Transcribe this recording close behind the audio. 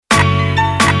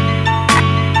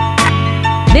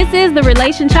This is the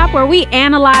RelationShop, where we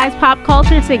analyze pop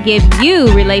culture to give you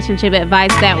relationship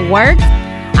advice that works.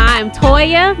 I'm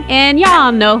Toya, and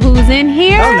y'all know who's in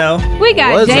here. Oh, no. We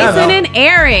got Jason and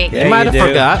Eric. They might have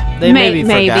forgot. They maybe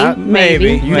forgot.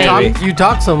 Maybe. You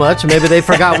talk so much, maybe they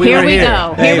forgot we were here.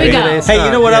 Here we go. Hey, you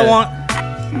know what I want?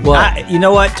 You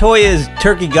know what? Toya's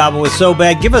turkey gobble was so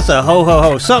bad. Give us a ho ho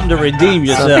ho, something to redeem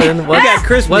yourself. We got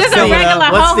Christmas coming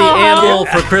up. What's the animal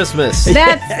for Christmas?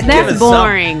 That's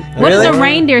boring. What does a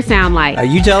reindeer sound like?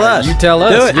 You tell us. You tell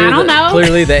us. Do it. I don't know.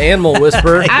 Clearly the animal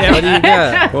whisperer. What do you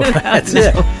got? Well, that's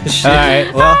it. All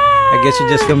right. Well, I guess you're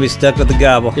just gonna be stuck with the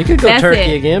gobble. You could go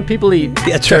turkey again. People eat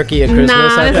turkey at Christmas.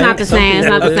 No, it's not the same. It's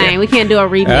not the same. We can't do a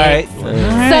remix. All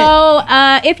right. So,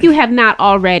 if you have not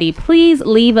already, please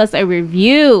leave us a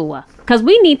review, because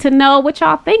we need to know what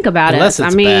y'all think about us.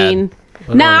 It's I think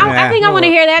I want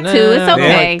to hear that too. It's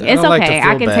okay. It's okay.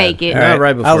 I can take it. All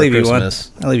right, before I'll leave Christmas.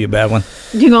 you one. I'll leave you a bad one.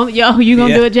 You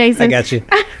gonna do it, Jason? I got you.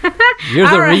 You're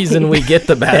the reason we get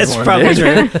the bad That's one. probably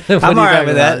true. I'm all right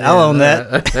with that. I'll own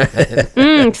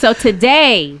that. So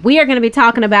today we are going to be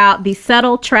talking about the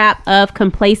subtle trap of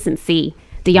complacency.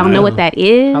 Do y'all know what that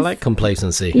is? I like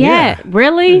complacency. Yeah.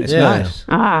 Really? It's nice.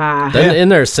 Isn't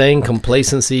there a saying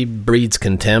complacency breeds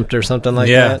contempt or something like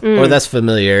that? Or that's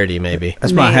familiarity, maybe.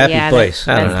 That's my happy place.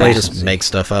 I don't know. I just make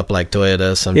stuff up like Toya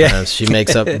does sometimes. Yeah. She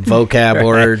makes up vocab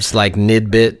words like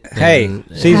nidbit. Hey,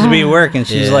 seems to be working.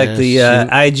 She's like the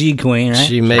IG queen, right?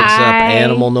 She makes up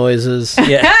animal noises.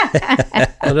 Yeah.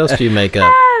 What else do you make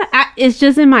up? It's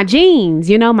just in my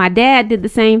genes. You know, my dad did the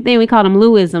same thing. We called them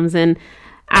Lewisms, and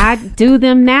I do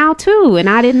them now too, and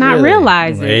I did not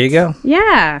realize it. There you go.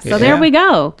 Yeah, so there we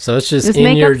go. So it's just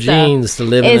in your genes to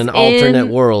live in an alternate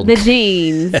world. The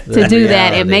genes to do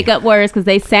that and make up words because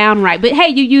they sound right. But hey,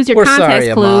 you use your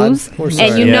context clues,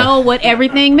 and you know what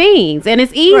everything means, and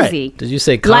it's easy. Right. Did you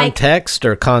say context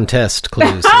or contest clues?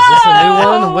 Is this a new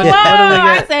one? What do we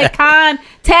I said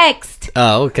context.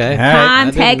 Oh, okay.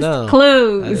 Context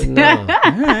clues. I didn't know.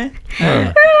 All right.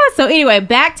 So anyway,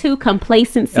 back to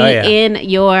complacency in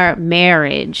your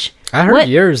marriage. I heard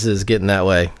yours is getting that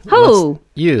way. Who?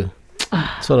 You.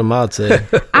 That's what Ahmad said.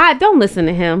 I don't listen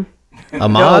to him.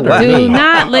 Ahmad or Do me?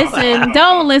 not listen.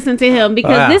 Don't listen to him,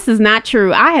 because this is not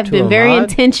true. I have been very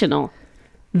intentional.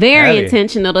 Very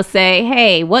intentional to say,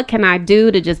 hey, what can I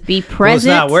do to just be present? Well, it's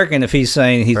not working if he's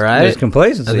saying there's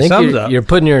complacency. I think you're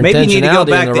putting your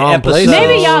intentionality in the wrong place.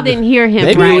 Maybe y'all didn't hear him.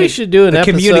 Maybe we should do an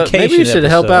episode. Maybe we should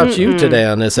help out you today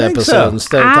on this episode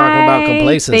instead of talking about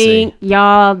complacency. I think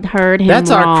y'all heard him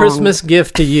That's wrong. our Christmas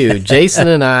gift to you. Jason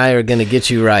and I are going to get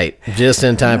you right just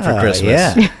in time for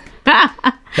Christmas. Yeah.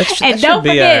 And don't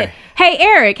forget, hey,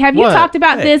 Eric, have you talked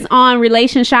about this on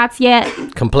RelationShops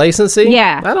yet? Complacency?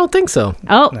 Yeah. I don't think so.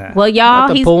 Oh, well, y'all.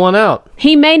 Have to pull one out.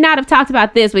 He may not have talked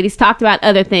about this, but he's talked about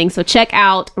other things. So check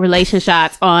out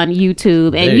RelationShops on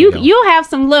YouTube. And you'll have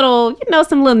some little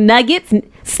nuggets,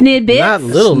 snidbits. Not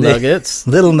little nuggets.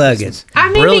 Little nuggets.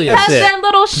 I mean, Brilliant. because they're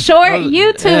little short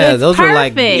YouTube. Yeah, it's those perfect. are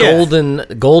like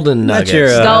golden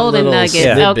nuggets. Golden nuggets.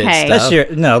 Okay. That's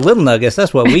little nuggets.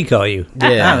 That's what we call you.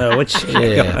 Yeah. I don't know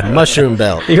which. Mushroom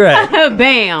belt. You're right.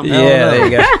 Bam. Yeah, there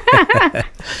you go.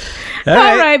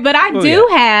 All right, but I do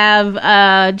have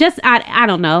I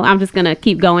don't know. I'm just gonna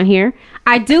keep going here.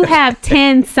 I do have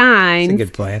 10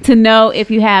 signs to know if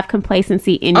you have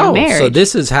complacency in your marriage. So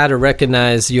this is how to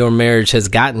recognize your marriage has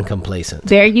gotten complacent.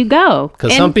 There you go.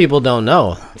 Because some people don't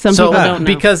know. Some people don't know.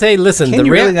 Because, hey, listen. Can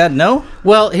you really not know?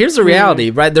 Well, here's the reality,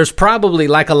 right? There's probably,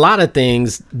 like a lot of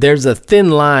things, there's a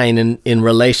thin line in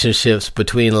relationships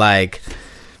between, like,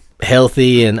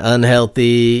 healthy and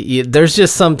unhealthy. There's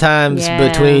just sometimes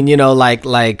between,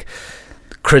 like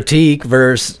critique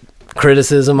versus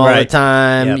criticism all the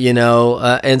time,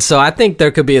 and so I think there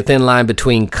could be a thin line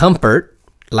between comfort,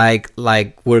 like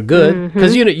we're good,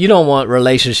 because you don't want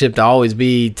relationship to always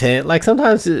be like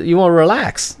sometimes you want to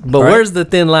relax, but where's the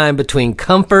thin line between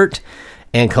comfort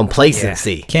and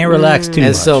complacency? Can't relax too much.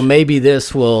 And so maybe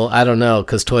this will, I don't know,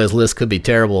 because Toya's list could be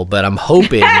terrible, but I'm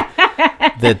hoping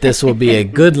that this will be a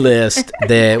good list,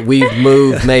 that we've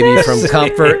moved maybe from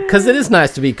comfort, because it is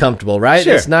nice to be comfortable, right?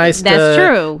 Sure. It's nice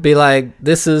to be like,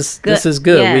 this is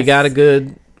good. Yes. We got a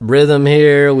good rhythm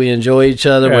here. We enjoy each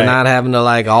other. Right. We're not having to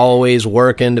like always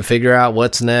working to figure out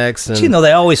what's next. And, but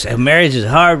they always say marriage is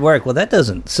hard work. Well, that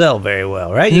doesn't sell very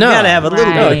well, right? You got to have a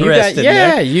little bit of rest in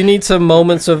there. You need some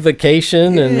moments of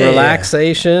vacation and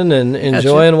relaxation and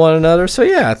enjoying one another. So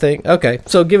I think, okay,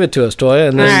 so give it to us, Toya.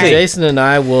 And then Jason and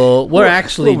I we're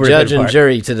actually judge and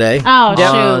jury today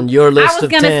on your list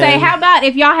of 10. I was going to say, how about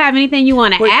if y'all have anything you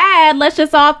want to add, let's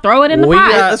just all throw it in the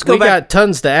pot. We got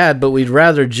tons to add, but we'd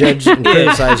rather judge and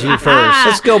criticize criticize you first.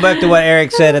 Let's go back to what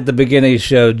Eric said at the beginning of the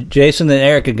show. Jason and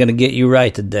Eric are going to get you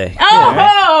right today.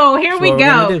 Oh, here we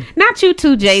go. Not you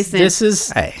too, Jason. This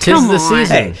is come the on.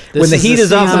 season. Hey, when the heat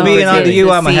is off and being onto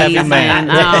you, I'm a happy man.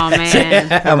 Oh,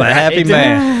 man. I'm a happy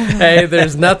man. Hey,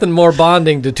 there's nothing more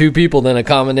bonding to two people than a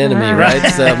common enemy,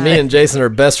 right? So me and Jason are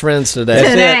best friends today.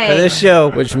 That's it for this show.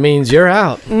 Which means you're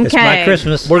out. Okay. It's my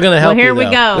Christmas. We're going to help you, here we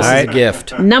though. go. This is a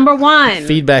gift. Number 1.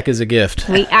 Feedback is a gift.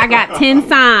 I got 10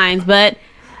 signs, but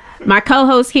my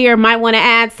co-host here might want to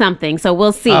add something, so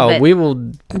we'll see. Oh, but we will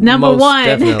number 1.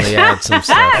 definitely add some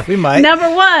stuff. We might. Number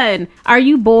 1, are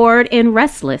you bored and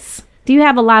restless? Do you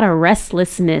have a lot of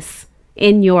restlessness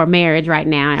in your marriage right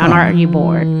now, and are you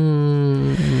bored?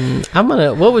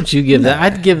 What would you give that?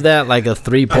 I'd give that like a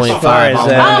 3.5. Oh,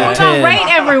 we're gonna rate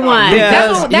everyone.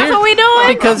 Yeah, that's what we doing.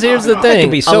 Because here's the thing: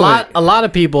 be so a lot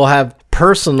of people have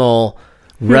personal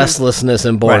restlessness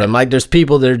and boredom. Right. Like there's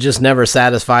people that are just never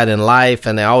satisfied in life,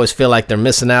 and they always feel like they're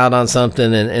missing out on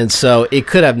something, and so it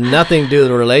could have nothing to do with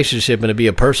the relationship, and it'd be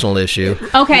a personal issue.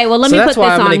 Okay, well let me put this on here. That's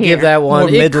why I'm going to give that one. More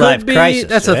midlife crisis.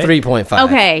 That's a 3.5.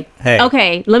 Okay. Hey.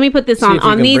 Okay, let me put this See if you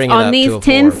on can these bring it up to a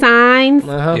 10 4. signs.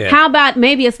 Yeah. How about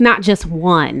maybe it's not just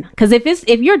one? Because if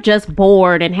you're just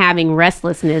bored and having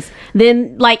restlessness,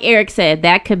 then like Eric said,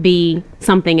 that could be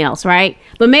something else, right?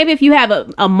 But maybe if you have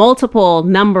a multiple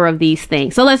number of these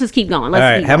things. So let's just keep going. All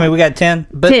right. How many we got? 10?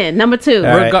 10. Number 2.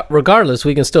 Right. Regardless,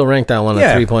 we can still rank that one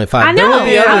Yeah. at 3.5. I know. There will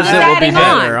be I'm others just that will be adding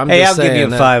better. on. I'll give you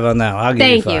a 5 on that one. I'll give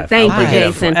you 5. Thank you, I'll give it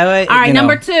a Jason. 5. All right,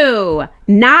 number 2,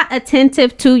 not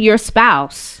attentive to your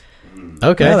spouse.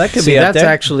 Okay, Well, that could be up that's there.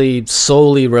 actually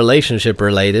solely relationship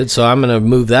related, so I'm going to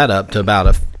move that up to about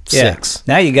a 6.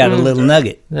 Now you got a little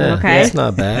nugget. Yeah, Okay. that's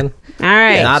not bad. All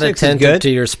right. Not 6 is attentive good. to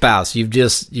your spouse. You've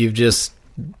just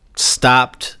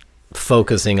stopped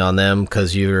focusing on them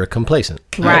because you're complacent.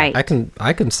 Right. I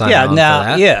can sign Yeah. on Now, for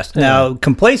that. yes. Now,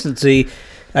 complacency.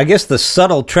 I guess the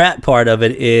subtle trap part of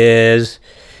it is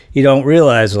you don't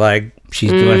realize like she's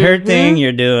doing her thing,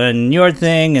 you're doing your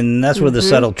thing, and that's where the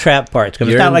subtle trap parts come.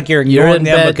 It's not like you're ignoring in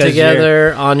them bed because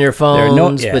together on your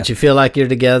phones, yeah. but you feel like you're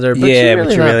together, but Yeah, you're really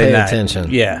but you're not really paying not. attention.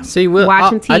 Yeah. See,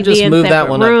 Watching TV I just in moved that separate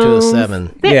one up to a rooms.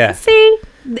 7. Yeah. See?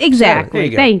 Exactly. There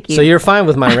you go. Thank you. So you're fine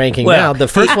with my ranking Well, now. The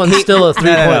first one's still a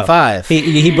 3.5.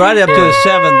 He brought it up to a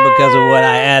 7 because of what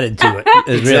I added to it. Is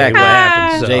really Exactly. what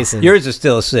happened. So Jason. yours is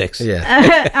still a 6.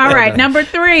 Yeah. All right. Number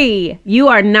 3, you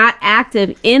are not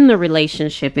active in the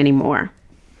relationship anymore.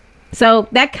 So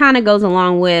that kind of goes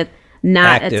along with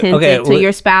not Active. attentive Okay, to well,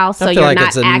 your spouse. So I feel you're like not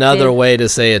it's another active. way to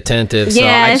say attentive, so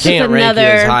Yeah, I it's just can't rank you another-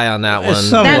 as high on that one.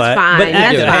 Somewhat, That's fine. but That's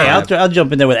active, fine. hey, I'll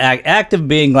jump in there with active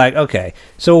being like, okay,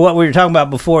 so what we were talking about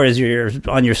before is you're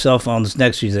on your cell phones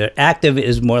next to you. Active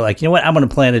is more like, you know what, I'm going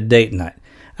to plan a date night.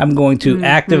 I'm going to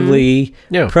actively,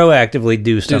 proactively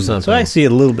do something. So I see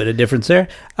a little bit of difference there.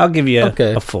 I'll give you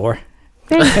a 4.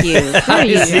 Thank you. There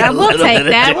you go. We'll take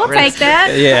that. We'll take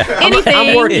that. Yeah. Anything.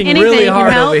 I'm working anything really can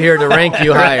hard help. over here to rank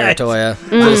you higher, Toya.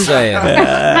 Just saying.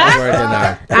 I'm working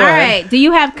hard. All right. Do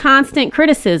you have constant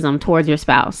criticism towards your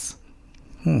spouse?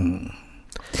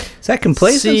 Is that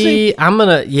complacency? See, I'm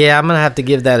gonna have to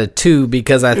give that a 2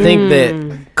 because I think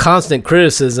that constant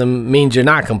criticism means you're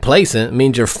not complacent. It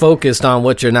means you're focused on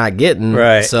what you're not getting.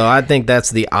 Right. So I think that's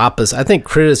the opposite. I think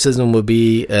criticism would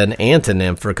be an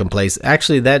antonym for complacent.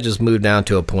 Actually, that just moved down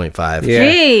to a 0.5.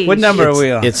 Yeah. Jeez. What number are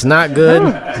we on? It's not good,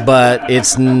 but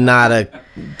it's not a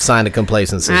sign of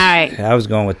complacency. All right. I was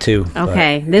going with 2.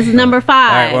 Okay. This is number 5.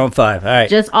 All right, we're on 5. All right.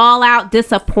 Just all out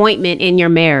disappointment in your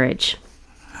marriage.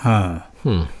 I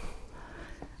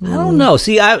don't know.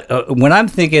 See, when I'm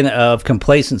thinking of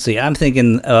complacency, I'm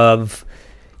thinking of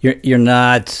you're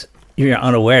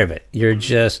unaware of it. You're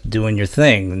just doing your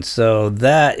thing, and so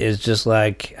that is just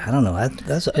like I don't know.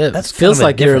 That feels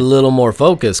like you're a little more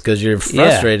focused because you're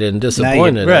frustrated and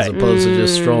disappointed as opposed to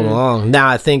just strolling along. Now,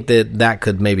 I think that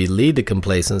could maybe lead to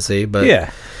complacency,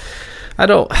 but I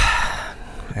don't.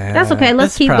 That's okay.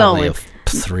 Let's keep going.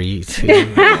 3, 2.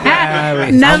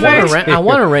 Number I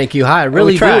want to rank you high. I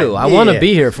really do. I want to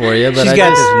be here for you, but she's I got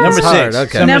just, this. Number it's 6. hard.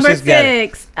 Okay. Number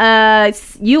got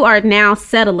 6, you are now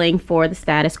settling for the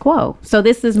status quo. So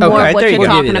this is more of what you're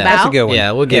talking about. That's a good one.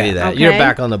 Yeah, we'll give you that. Okay. You're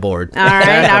back on the board. All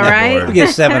right. We'll get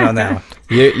 7 on that one.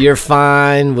 You're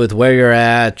fine with where you're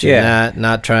at. You're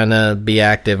not trying to be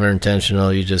active or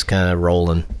intentional. You're just kind of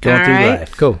rolling. Going through right.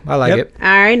 life. Cool. I like it. All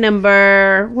right.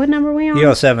 What number are we on? You're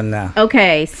on 7 now.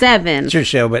 Okay, 7. It's your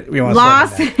show, but we want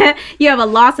Loss. 7 now. You have a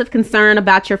loss of concern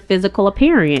about your physical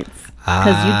appearance.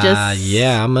 Because you just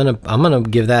I'm gonna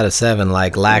give that a 7.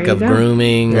 Like lack of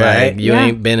grooming, right? Like you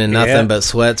ain't been in nothing but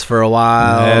sweats for a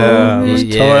while.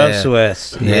 Tore up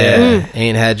sweats.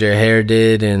 Ain't had your hair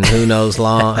did in who knows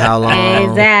how long.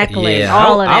 Exactly.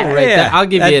 All of that. I'll rate that. I'll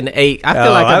give you an 8. I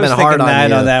feel like I've been hard on 9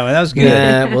 you on that one. That was good.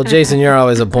 Yeah. Well, Jason, you're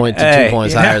always a point to 2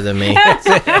 points higher than me.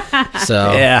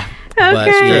 So yeah. But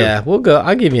Okay. we'll go.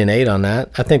 I'll give you an 8 on that.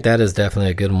 I think that is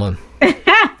definitely a good one.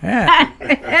 Yeah. So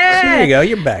there you go.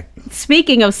 You're back.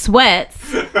 Speaking of sweats,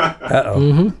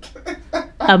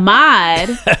 Ahmad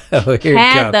Here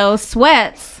had those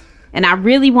sweats, and I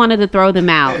really wanted to throw them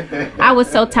out. I was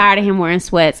so tired of him wearing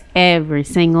sweats every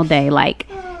single day. Like,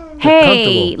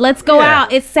 hey, let's go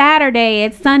out. It's Saturday.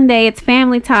 It's Sunday. It's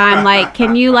family time. Like,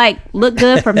 can you, like, look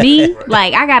good for me?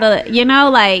 Like, I gotta,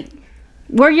 like,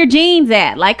 where your jeans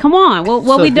at? Like, come on.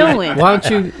 What we doing? Why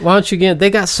don't you get? They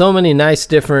got so many nice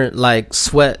different like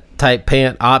sweat type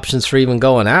pant options for even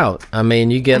going out. I mean,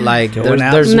 you get like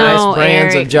there's nice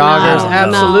brands of joggers.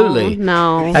 Absolutely.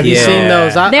 No. Have you seen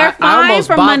those? They're fine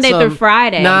from Monday through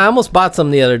Friday. I almost bought some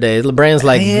the other day. The brands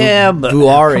like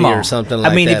Vuari or something like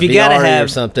that. I mean, if you gotta have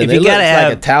something, they look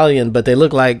like Italian, but they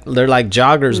look like they're like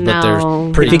joggers, but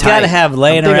they're pretty. If you gotta have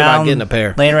laying around getting a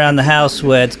pair, laying around the house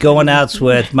sweats, going out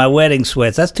sweats, my wedding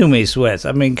sweats. That's too many sweats.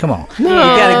 I mean, come on. You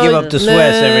gotta give up the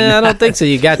sweats every night. I don't think so.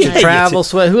 You got your travel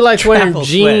sweat. Who likes wearing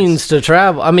jeans to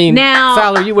travel? I mean,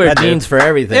 Fowler, you wear jeans for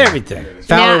everything. Everything.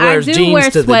 Fowler wears jeans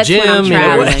to the gym. He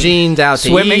wears jeans out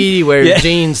to eat. He wears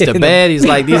jeans to bed. He's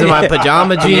like, these are my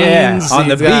pajama jeans. On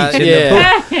the beach.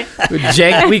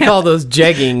 The pool. We call those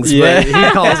jeggings, but he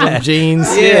calls them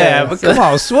jeans. Yeah, but come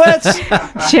on, sweats.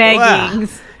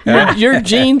 Jeggings. Your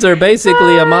jeans are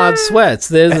basically Ahmad's sweats.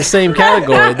 They're the same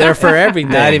category. They're for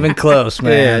everything. Not even close,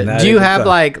 man. Yeah. Do you have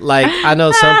like I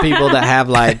know some people that have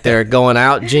like their going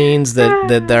out jeans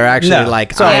that they're actually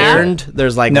like ironed.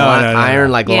 There's like iron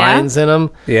like lines in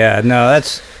them. Yeah, no,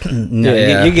 that's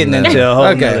you're getting into a whole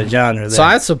other genre there. So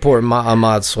I support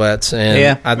Ahmad's sweats,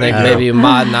 and I think maybe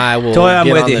Ahmad and I will get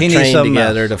on the train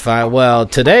together to find. Well,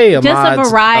 today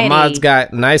Ahmad's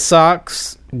got nice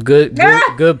socks. Good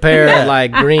pair of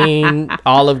like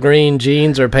olive green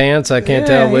jeans or pants. I can't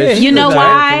tell which. You know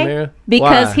why?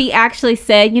 Because he actually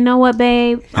said, you know what,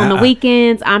 babe? On the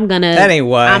weekends, I'm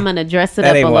gonna dress it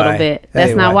up a little bit.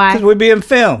 That's not why. Because we're being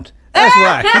filmed. That's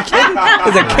why.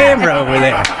 There's a camera over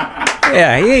there.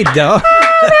 Yeah, he ain't dumb.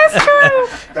 That's true.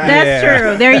 That's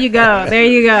true. There you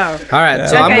go. All right,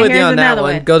 so I'm with you on that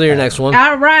one. Go to your next one.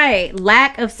 All right.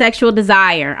 Lack of sexual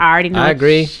desire. I already know. I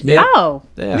agree. Yeah. Oh.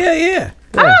 Yeah.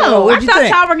 Oh, I thought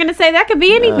y'all were gonna say that could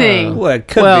be anything.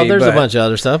 There's a bunch of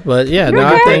other stuff, but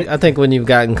I think when you've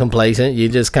gotten complacent, you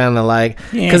just kind of like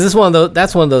because it's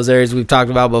that's one of those areas we've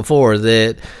talked about before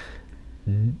that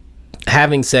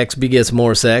having sex begets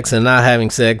more sex, and not having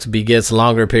sex begets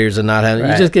longer periods of not having.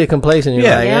 You just get complacent. You're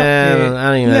like, I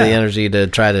don't even have the energy to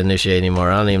try to initiate anymore.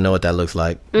 I don't even know what that looks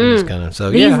like. Just kind of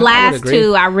these last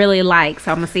two I really like,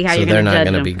 so I'm gonna see how you're gonna judge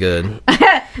them. So they're not gonna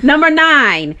be good. Number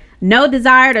 9. No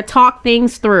desire to talk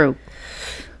things through.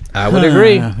 I would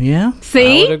agree. Yeah.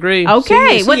 See? I would agree.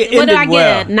 Okay. What did I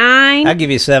get? 9? I'll give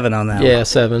you 7 on that. Yeah,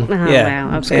 7.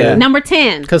 Wow. Okay. Number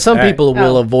 10. Because some people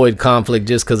will avoid conflict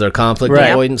just because they're conflict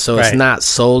avoidant, so it's not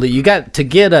solely. You got to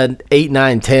get an 8,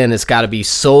 9, 10. It's got to be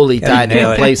solely tied to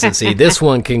complacency. This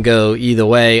one can go either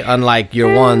way. Unlike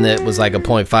your one that was like a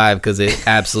 0.5 because it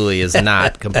absolutely is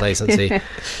not complacency.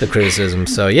 The criticism.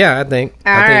 So I think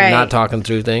not talking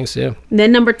through things. Yeah.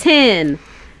 Then number 10.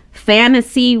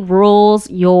 Fantasy rules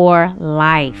your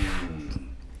life.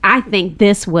 I think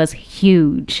this was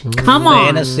huge. Come on.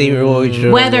 Fantasy rules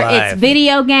your life. Whether it's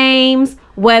video games,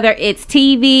 whether it's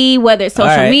TV, whether it's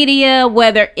social media,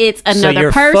 whether it's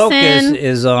another person. So your focus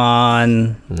is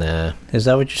on... Nah. Is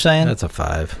that what you're saying? That's a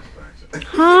 5.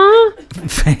 Huh?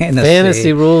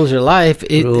 Fantasy rules your life.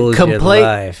 Rules your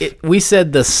life. We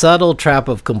said the subtle trap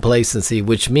of complacency,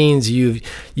 which means you've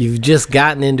just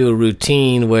gotten into a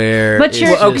routine where. But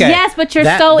you're but you're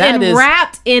so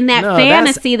enwrapped in that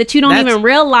fantasy that you don't even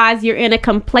realize you're in a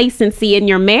complacency in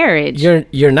your marriage.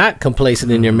 You're not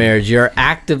complacent in your marriage. You're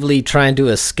actively trying to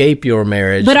escape your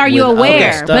marriage. But are you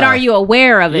aware? But are you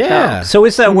aware of it? Though? So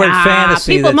it's that word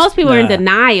fantasy. Most people are in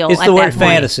denial. It's the word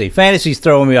fantasy. Fantasy's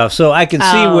throwing me off. So I can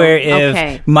see where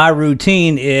if my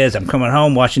routine is I'm coming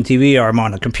home watching TV or I'm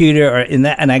on a computer or in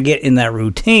that, and I get in that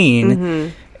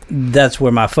routine, that's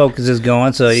where my focus is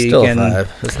going. So Still you can.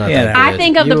 5. It's not that I good.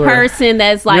 think of the person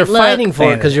that's like, you're look, fighting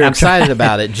for it because you're excited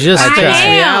about it. Just I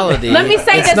am. reality. Let me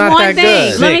say it's this not one that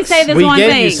thing. good. Let me say this we one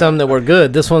gave thing. you some that were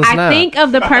good. This one's not. I think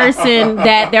of the person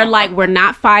that they're like, we're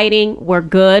not fighting. We're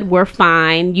good. We're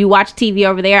fine. You watch TV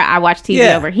over there. I watch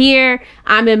TV over here.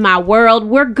 I'm in my world.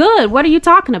 We're good. What are you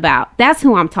talking about? That's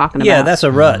who I'm talking about. Yeah, that's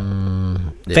a rut.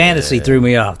 Fantasy threw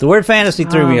me off. The word fantasy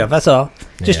threw me off. That's all.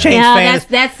 Just change fantasy.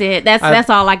 That's it. That's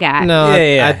all I got. No,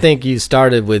 I think you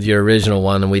started with your original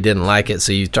one and we didn't like it,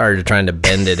 so you started trying to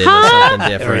bend it into something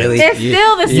different. Really? It's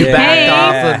still the same. You backed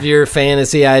off of your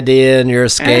fantasy idea and your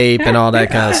escape and all that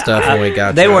kind of stuff when we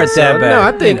got They weren't that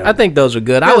bad. No, I think those are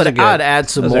good. Those are good. I'd add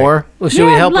some more. Well, should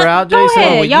we help her out, go Jason?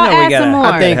 ahead. Y'all add some more.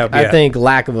 I think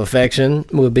lack of affection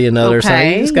would be another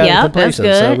sign. You just got complacent,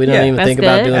 so we don't even think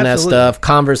about doing that stuff.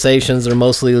 Conversations are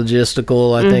mostly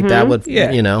logistical. I think that would,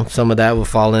 some of that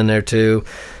would fall in there too.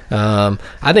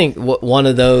 I think one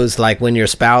of those, like when your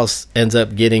spouse ends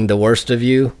up getting the worst of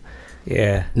you.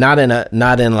 Yeah. Not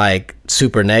in like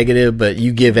super negative, but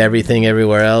you give everything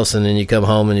everywhere else, and then you come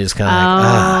home and you just kind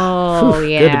of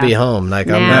good to be home. Like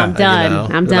I'm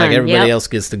done. I'm done. Like everybody else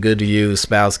gets the good to you,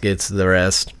 spouse gets the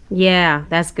rest. Yeah,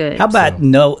 that's good. How about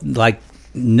no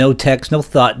text, no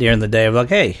thought during the day of like,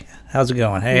 hey, how's it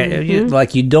going? Hey,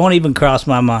 you don't even cross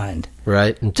my mind.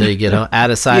 Right, until you get home. Out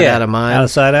of sight, out of mind. Out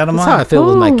of sight, out of mind. That's how I feel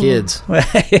with my kids.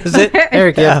 Is it?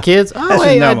 Eric, you have kids? Oh,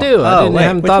 wait, I do. I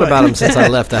haven't thought about them since I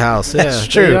left the house. Yeah, that's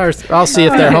true. I'll see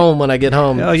if they're home when I get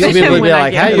home. Oh, Some people will be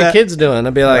like, how are your kids doing?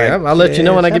 I'll be like, I'll let you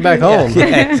know when I get back home.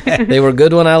 They were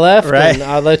good when I left, and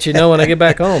I'll let you know when I get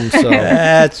back home. So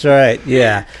that's right,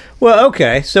 yeah. Well,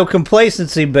 okay, so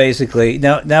complacency, basically.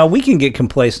 Now we can get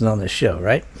complacent on this show,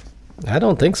 right? I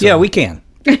don't think so. Yeah, we can.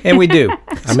 And we do.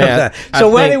 I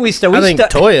mean, why did we start? I think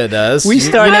Toya does. We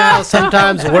start out.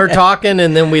 Sometimes we're talking,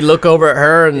 and then we look over at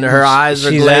her, and her eyes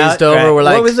are glazed over. Right. We're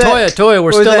like, Toya,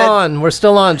 we're still on. We're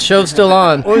still on. Show's still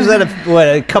on. What was that?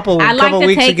 A couple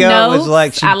weeks ago? Notes. It was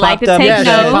like she popped up. Yeah,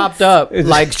 she popped up.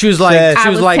 Like she was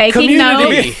like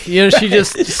community. She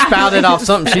just spouted off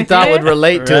something she thought would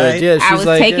relate to it. Yeah, I was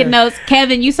taking notes.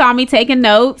 Kevin, you saw me taking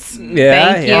notes.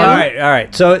 Yeah. Thank you. All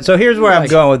right. So here's where I'm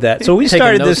going with that. So we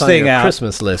started this thing out.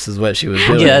 Christmas list is what she was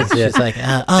doing. Yes. She's like,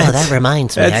 that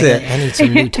reminds me. I need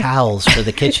some new towels for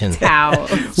the kitchen.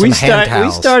 We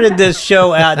started this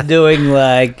show out doing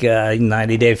like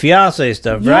 90 Day Fiancé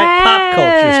stuff, right? Pop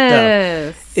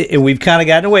culture stuff. And we've kind of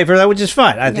gotten away from that, which is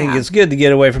fine. I think it's good to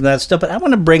get away from that stuff, but I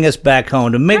want to bring us back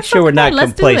home to make sure we're not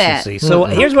complacency. So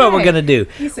here's what we're going to do.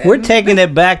 We're taking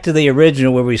it back to the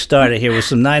original where we started here with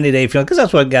some 90 Day Fiancé, because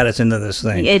that's what got us into this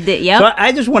thing. So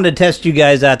I just wanted to test you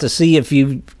guys out to see if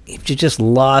you just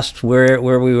lost where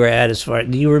we were at as far.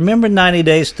 Do you remember 90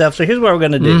 Day stuff? So here's what we're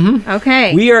going to do. Mm-hmm.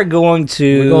 Okay. We're going for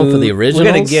the originals?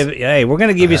 We're going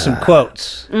to give you some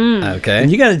quotes. Okay.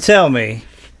 And you got to tell me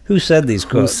who said these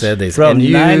quotes? Who said these? From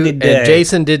 90 Day. And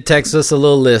Jason did text us a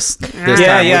little list this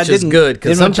time, which is good,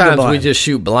 because sometimes we just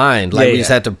shoot blind. Like we just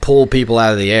have to pull people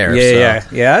out of the air. Yeah.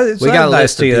 We got a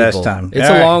list of people. This time. It's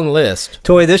a long list.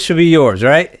 Toy, this should be yours,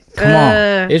 right? Come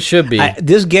on. It should be.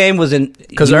 This game was in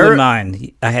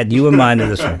mind. I had you in mind of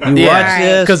this one. You watched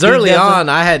this. Because early on,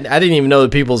 I didn't even know the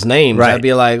people's names. Right. I'd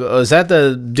be like, is that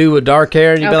the dude with dark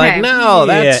hair? And you'd be like, no,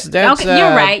 that's okay,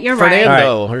 you're right.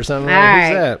 Fernando or something. All right.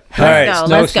 Who's that? All right.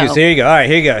 No excuse. Here you go. All right,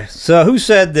 here you go. So who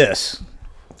said this?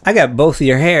 I got both of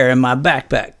your hair in my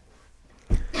backpack.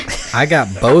 I got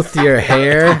both your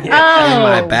hair in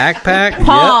my backpack?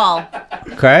 Paul. Yep.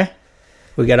 Okay.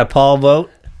 We got a Paul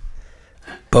vote.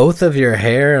 Both of your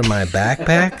hair in my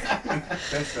backpack? That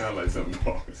sounds like something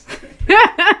Paul was saying.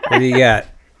 What do you got?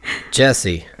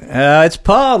 Jesse. It's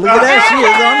Paul. Look at that. She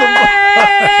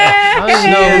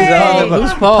is on the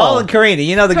Who's Paul? Paul and Karina.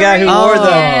 You know, the guy who wore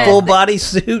the full body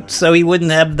suit so he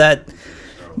wouldn't have that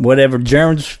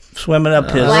germs swimming up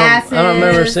his. I don't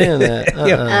remember seeing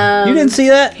that. You didn't see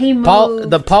that? He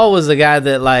moved. Paul was the guy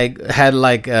that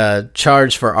had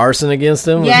charge for arson against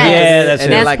him. Yeah, that's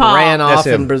him. And he ran off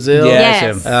in Brazil.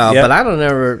 Yeah, that's him. But I don't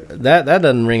ever that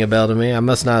doesn't ring a bell to me. I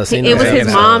must not have seen it. It was his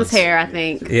mom's hair, I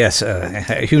think. Yes,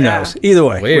 who knows? Either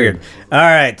way, weird. All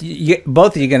right,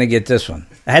 both of you going to get this one.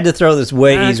 I had to throw this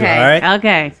way easier. All right.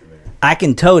 Okay. I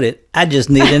can tote it. I just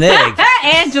need an egg.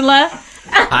 Angela.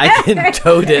 I can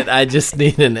tote it. I just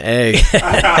need an egg.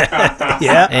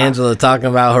 Yeah. Angela talking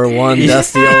about her one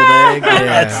dusty old egg. Yeah.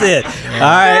 That's it. Yeah. All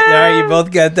right. You both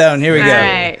got that one. Here we go.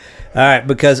 All right.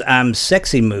 Because I'm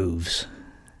sexy moves.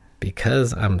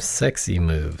 Because I'm sexy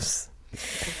moves.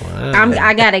 Wow.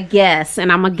 I got a guess,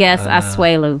 and I'm a guess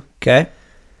Asuelu. Okay.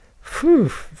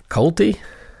 Colty?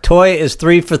 Toy is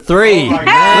 3 for 3. Oh,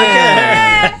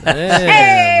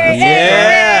 hey.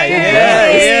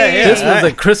 Yeah. This was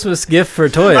a Christmas gift for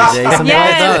Toya, Jason.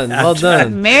 Yes. Well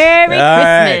done. Merry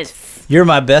Christmas. Right. You're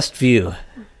my best view.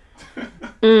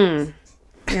 You're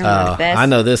my best. I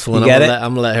know this one. You got it?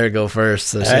 I'm gonna let her go first,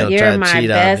 so she'll You're try to my cheat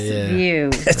best on me. Yeah. view.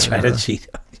 Try to cheat.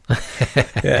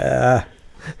 Yeah.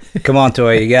 Come on,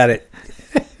 Toy. You got it.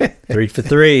 3 for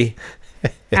 3.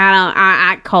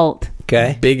 I Colt.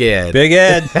 Okay. Big Ed. Big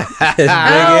Ed. It's Big Ed.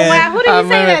 Wow. Who did you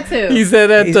say that to? He said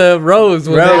that to Rose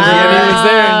when Rose, he was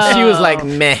there, and she was like,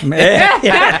 meh.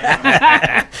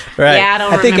 Right. Yeah, I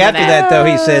don't think remember after that, though,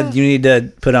 he said you need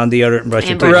to put on deodorant and brush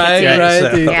your And teeth. brush Right, your teeth.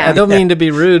 right. So- Yeah. I don't mean to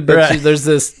be rude, but Right. there's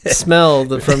this smell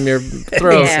from your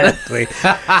throat. Yeah. Exactly.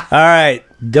 All right.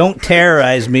 Don't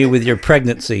terrorize me with your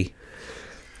pregnancy.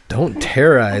 Don't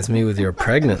terrorize me with your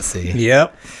pregnancy.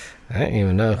 Yep. I didn't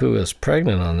even know who was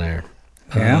pregnant on there.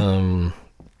 Yeah.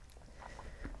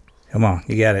 Come on.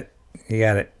 You got it. You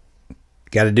got it.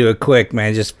 Got to do it quick,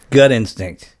 man. Just gut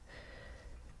instinct.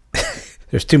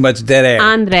 There's too much dead air.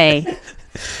 Andre.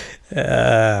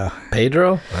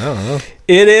 Pedro? I don't know.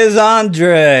 It is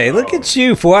Andre. Look at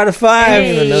you. 4 out of 5. I don't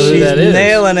even know who She's that is.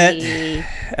 nailing it.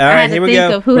 All right, had to here we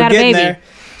think go. of who We're had a getting baby. there.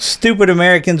 Stupid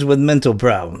Americans with mental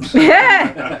problems.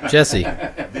 Jesse.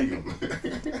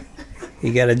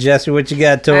 You got a Jesse? What you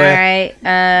got, All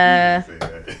Toya?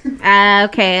 right.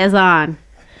 Okay, it's on.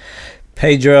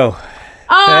 Pedro.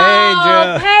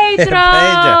 Oh, Pedro.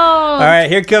 All right,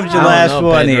 here comes your I last don't know,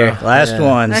 one Pedro. here. Last Yeah.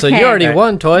 one. So Okay. you already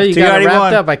won, Toya. You So you got it already wrapped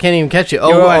won. up. I can't even catch you.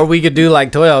 You won. Or we could do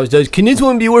like Toya always does. Can this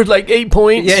one be worth like 8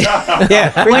 points? Yeah,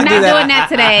 yeah. We're not doing that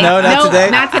today. No, not Nope, today.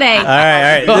 Not today. All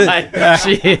right.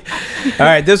 All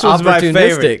right, this was my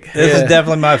favorite. Opportunistic. This Yeah. is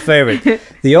definitely my favorite.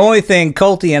 The only thing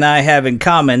Colty and I have in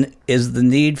common is the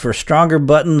need for stronger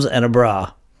buttons and a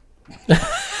bra.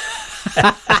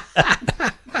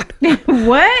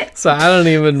 What? So I don't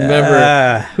even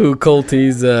remember who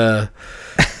Colty's Don't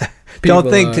people are.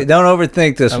 don't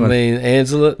overthink this I one. mean,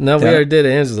 Angela. No, we Don't- already did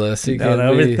Angela. So you Don't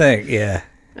can't be- overthink. Yeah,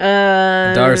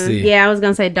 Darcy. Yeah, I was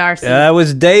gonna say Darcy. it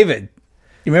was David.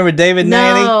 You remember David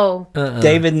Nanny? No.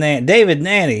 David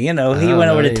Nanny. You know, he I don't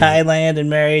went over know to either. Thailand and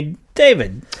married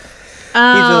David. He's a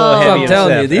little Oh. heavy I'm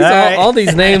telling you, himself. these All right. all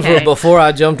these names were Okay. before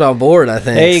I jumped on board. I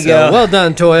think. There you So, go. Well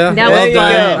done, Toya. That well was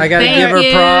done. fun. I got to Thank give her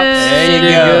you. props. There She you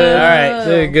did go. good. All right. She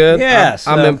did good. Yeah, I'm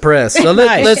so- impressed. So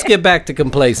Nice. let's get back to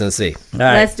complacency. All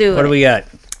right, Let's do What it. do we got?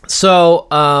 So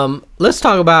let's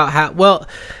talk about how. Well,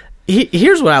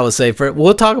 here's what I would say.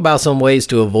 We'll talk about some ways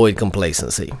to avoid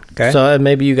complacency. Okay. So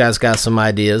maybe you guys got some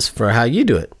ideas for how you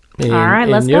do it. All right,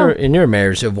 let's go. go. In your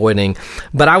marriage, avoiding.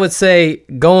 But I would say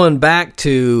going back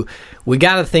to, we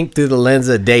got to think through the lens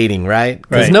of dating, right?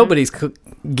 Because Right. nobody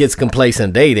gets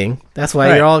complacent dating. That's why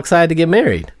Right. you're all excited to get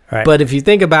married. Right. But if you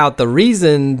think about the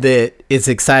reason that it's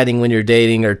exciting when you're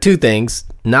dating are two things: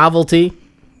 novelty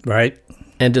Right.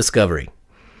 and discovery.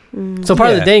 So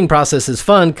part of the dating process is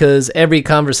fun because every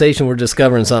conversation we're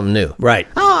discovering something new. Right.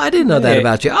 Oh, I didn't know that Yeah.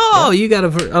 about you. Oh, you got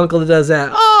an uncle that does that.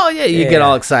 Oh, yeah, you get Yeah.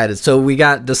 all excited. So we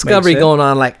got discovery sense. going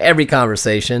on like every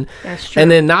conversation. That's true. And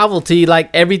then novelty, like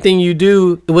everything you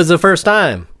do, it was the first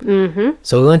time. Mm-hmm.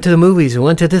 So we went to the movies, we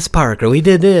went to this park, or we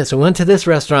did this, or went to this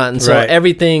restaurant. And so Right.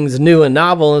 everything's new and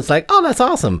novel. And it's like, oh, that's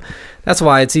awesome. That's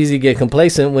why it's easy to get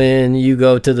complacent when you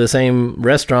go to the same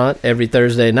restaurant every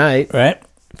Thursday night Right.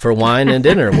 for wine and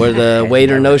dinner where the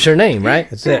waiter knows your name, right?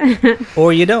 That's it.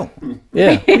 Or you don't.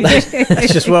 Yeah.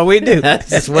 That's just what we do. That's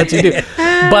just what you do.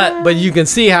 But you can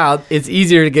see how it's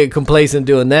easier to get complacent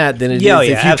doing that than it is Yeah, if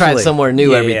you try absolutely. somewhere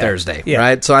new Yeah, every yeah. Thursday, Yeah.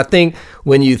 right? So I think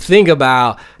when you think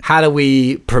about how do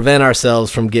we prevent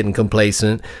ourselves from getting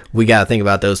complacent, we got to think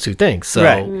about those two things. So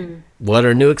Right. what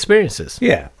are new experiences?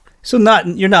 Yeah. So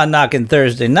you're not knocking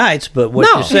Thursday nights, but what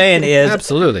No. you're saying is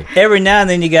Absolutely. every now and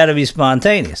then you got to be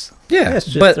spontaneous. Yeah, Let's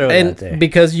just but throw it out there.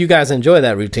 because you guys enjoy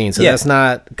that routine, so Yeah. that's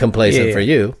not complacent Yeah, for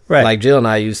yeah. you. Right. Like Jill and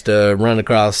I used to run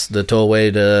across the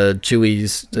tollway to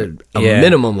Chewy's a Yeah.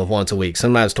 minimum of once a week,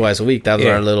 sometimes twice a week. That was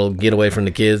Yeah. our little getaway from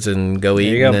the kids and go eat.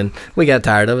 you go. And then we got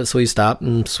tired of it, so we stopped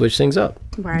and switched things up.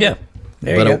 Right. Yeah.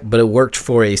 There you go. But it worked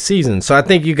for a season. So I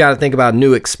think you got to think about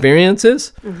new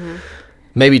experiences. Mm-hmm.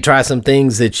 Maybe try some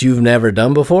things that you've never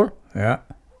done before. Yeah.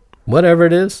 Whatever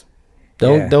it is.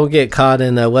 Yeah. Don't get caught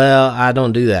in the, well, I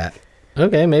don't do that.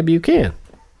 Okay, maybe you can.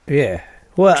 Yeah.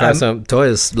 Well, Try some.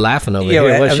 Toya's laughing over yeah,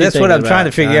 here. What's she that's what I'm thinking trying to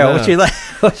about? figure I out. What know. you like?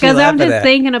 Because I'm just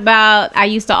thinking about, I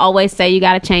used to always say you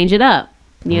got to change it up,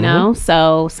 you know?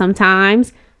 So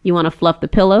sometimes you want to fluff the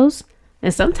pillows,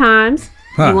 and sometimes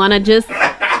you want to just,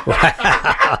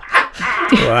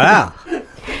 Wow.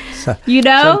 you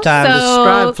know? Sometimes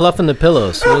Describe fluffing the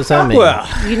pillows. What does that mean? Well,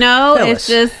 You know, Tell it's us.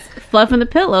 just fluffing the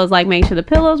pillows, like make sure the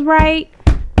pillow's right,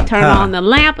 turn on the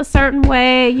lamp a certain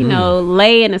way,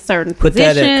 lay in a certain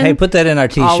position. Put that in our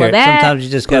t-shirt. Sometimes you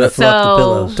just got to fluff the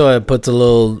pillows. So it puts a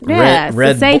little red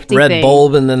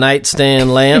bulb in the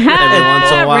nightstand lamp every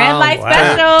once in a while. Red light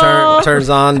special. Turns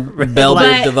on Belle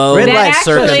Biv DeVoe,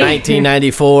 circa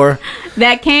 1994.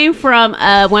 That came from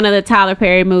one of the Tyler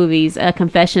Perry movies,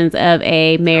 Confessions of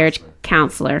a Marriage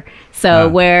Counselor. So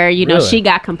where, really? She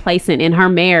got complacent in her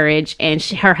marriage and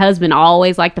her husband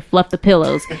always liked to fluff the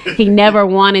pillows. He never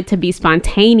wanted to be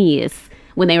spontaneous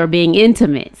when they were being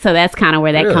intimate. So that's kind of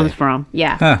where that comes from.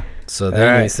 Yeah. Huh. So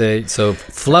then they say,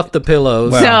 fluff the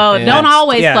pillows. Well, so don't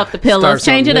always fluff the pillows.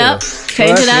 Change it up.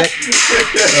 Change it up.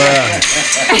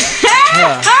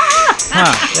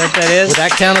 What that is? Would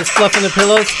that count as fluffing the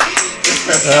pillows?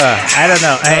 I don't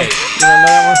know. Hey, you don't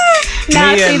know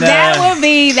that one?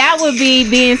 No, that would be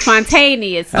being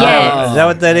spontaneous. Yes. Is that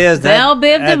what that is? Belle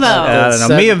Biv DeVoe. I don't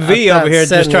know. Me and V over here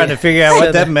just trying to figure out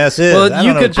what that mess is. Well,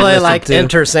 you could play like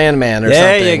Enter Sandman or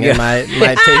something. It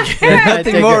might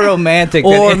take more romantic.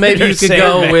 Or maybe you could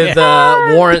go with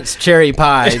Warrant's Cherry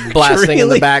Pie blasting in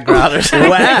the background or something.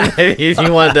 Wow. If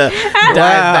you wanted to dive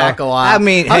back a while. I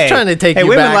mean, I was trying to take you back.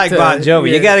 Women like Bon Jovi.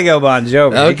 Yeah. You got to go Bon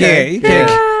Jovi. Okay. You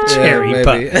can't. Cherry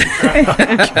pie.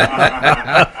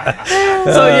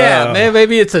 So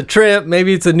maybe it's a trip,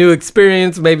 maybe it's a new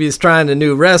experience, maybe it's trying a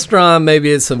new restaurant,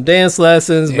 maybe it's some dance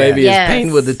lessons, maybe it's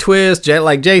paint with a twist,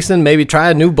 like Jason. Maybe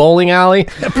try a new bowling alley.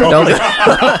 Don't go to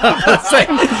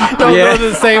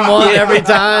the same one every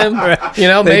time.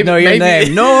 Maybe know your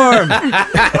name, Norm.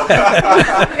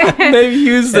 Maybe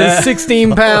use the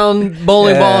 16-pound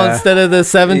bowling ball instead of the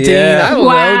 17. I don't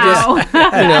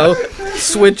know, just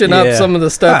switching up some of the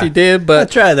stuff you did. But I'll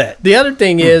try that. The other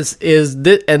thing is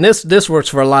this works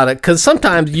for a lot of, because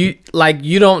sometimes you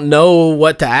don't know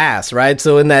what to ask, right?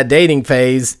 So in that dating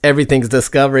phase, everything's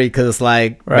discovery, because it's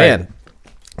like, man.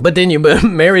 But then you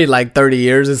married like 30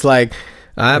 years, it's like,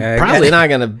 I'm probably not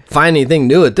going to find anything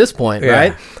new at this point,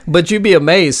 right? But you'd be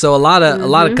amazed. So a lot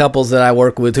of couples that I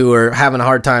work with who are having a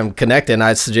hard time connecting,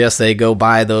 I suggest they go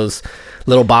buy those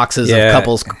little boxes of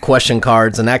couples question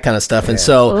cards and that kind of stuff. And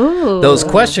so those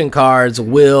question cards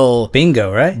will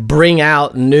bring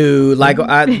out new, like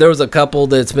there was a couple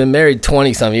that's been married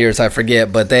 20 some years, I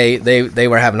forget, but they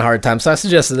were having a hard time. So I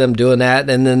suggested them doing that.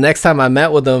 And the next time I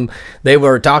met with them, they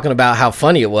were talking about how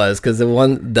funny it was, because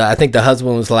I think the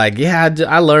husband was like,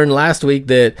 I learned last week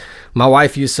that my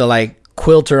wife used to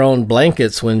quilt her own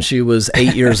blankets when she was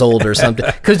 8 years old or something.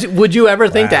 Because would you ever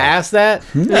think to ask that?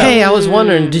 No. Hey, I was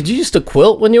wondering, did you used to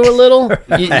quilt when you were little?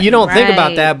 You don't think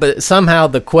about that, but somehow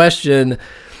the question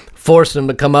forced them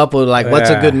to come up with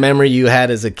what's a good memory you had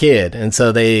as a kid, and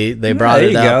so they brought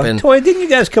it up. And Toy, didn't you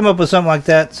guys come up with something like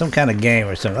that? Some kind of game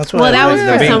or something? That's what. Well, that was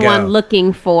for someone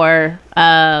looking for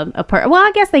well,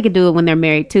 I guess they could do it when they're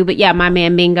married too. But my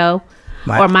man bingo.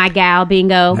 Or my gal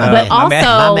bingo. But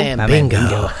also my man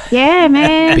bingo. Yeah,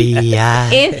 man.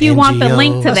 If you want the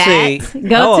link to that,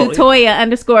 go to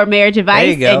Toya_marriage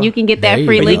advice and you can get that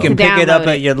free link. You can pick it up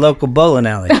at your local bowling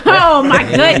alley. Oh my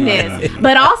goodness.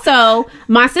 But also,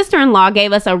 my sister-in-law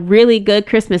gave us a really good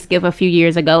Christmas gift a few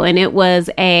years ago, and it was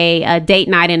a date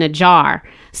night in a jar.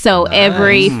 So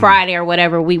every Friday or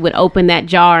whatever, we would open that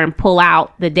jar and pull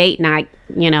out the date night,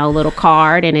 little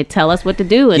card, and it'd tell us what to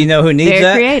do. And you know who needs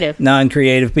that? Creative.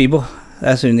 Non-creative people.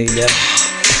 That's who need that.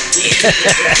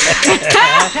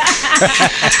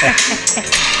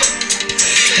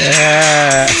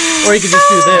 Or you could just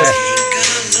do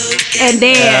this. And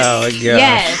then, oh my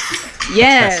gosh.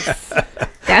 Yes.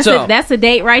 That's a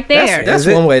date right there. That's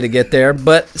one way to get there.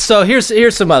 But so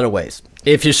here's some other ways.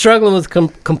 If you're struggling with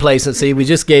complacency, we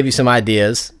just gave you some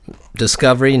ideas.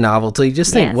 Discovery, novelty.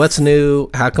 Just think, what's new?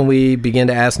 How can we begin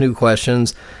to ask new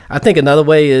questions? I think another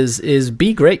way is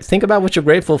be great. Think about what you're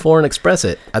grateful for and express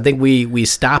it. I think we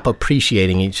stop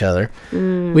appreciating each other.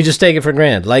 We just take it for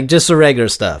granted, like just the regular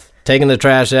stuff. Taking the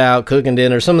trash out, cooking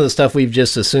dinner, some of the stuff we've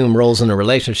just assumed rolls in a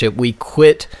relationship. We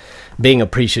quit being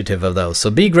appreciative of those. So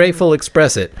be grateful,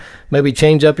 express it. Maybe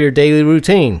change up your daily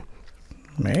routine.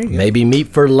 Maybe meet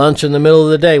for lunch in the middle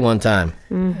of the day one time.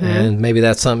 And maybe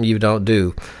that's something you don't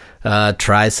do.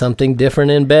 Try something different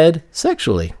in bed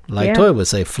sexually. Like Toy would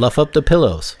say, fluff up the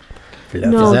pillows.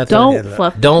 No, don't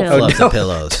fluff the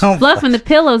pillows. Fluffing the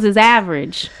pillows is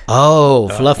average.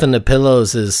 Fluffing the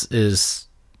pillows is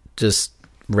just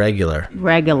regular.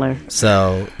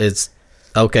 So it's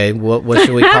okay. What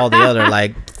should we call the other?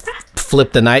 Like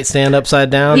flip the nightstand upside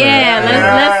down? Yeah,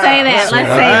 let's say that.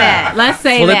 Let's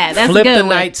say that. That's flip a good the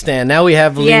nightstand. Now we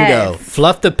have lingo. Yes.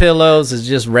 Fluff the pillows is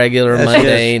just regular,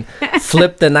 mundane.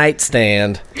 Flip the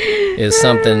nightstand is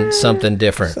something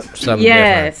different. Something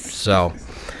different. So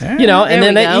You know, and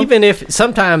There then we go. even if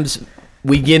sometimes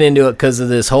we get into it because of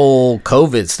this whole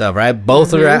COVID stuff, right?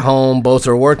 Both are at home, both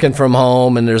are working from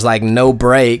home, and there's like no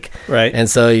break. Right. And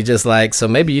so you just like, so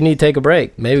maybe you need to take a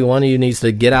break. Maybe one of you needs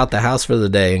to get out the house for the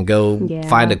day and go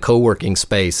find a co-working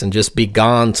space and just be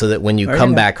gone so that when you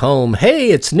come back home, hey,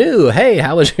 it's new. Hey,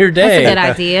 how was your day? That's a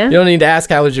good idea. You don't need to ask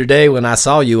how was your day when I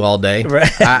saw you all day.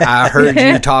 Right. I heard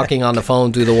you talking on the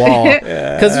phone through the wall.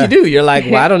 Because you do. You're like,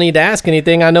 well, I don't need to ask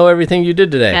anything. I know everything you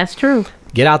did today. That's true.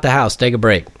 Get out the house. Take a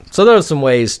break. So those are some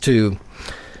ways to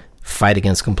fight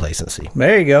against complacency.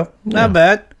 There you go. Not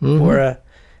bad for a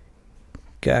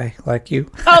guy like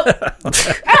you.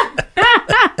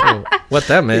 What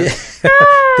that meant?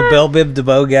 The Bell Bib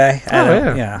DeBow guy.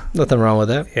 Yeah. Nothing wrong with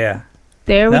that. Yeah.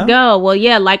 There we go. Well,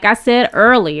 yeah, like I said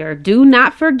earlier, do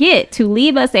not forget to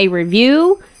leave us a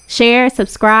review, share,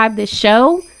 subscribe this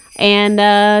show, and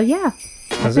I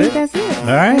think that's it. All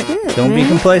right. Don't be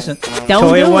complacent. Don't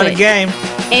Toya do won it. a game.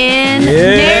 And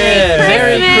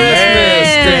Merry Christmas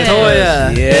to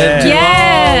Toya. Yeah. And to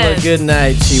all the good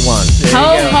night she won.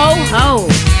 Ho, ho, ho.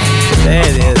 There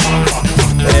it is.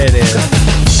 There it is.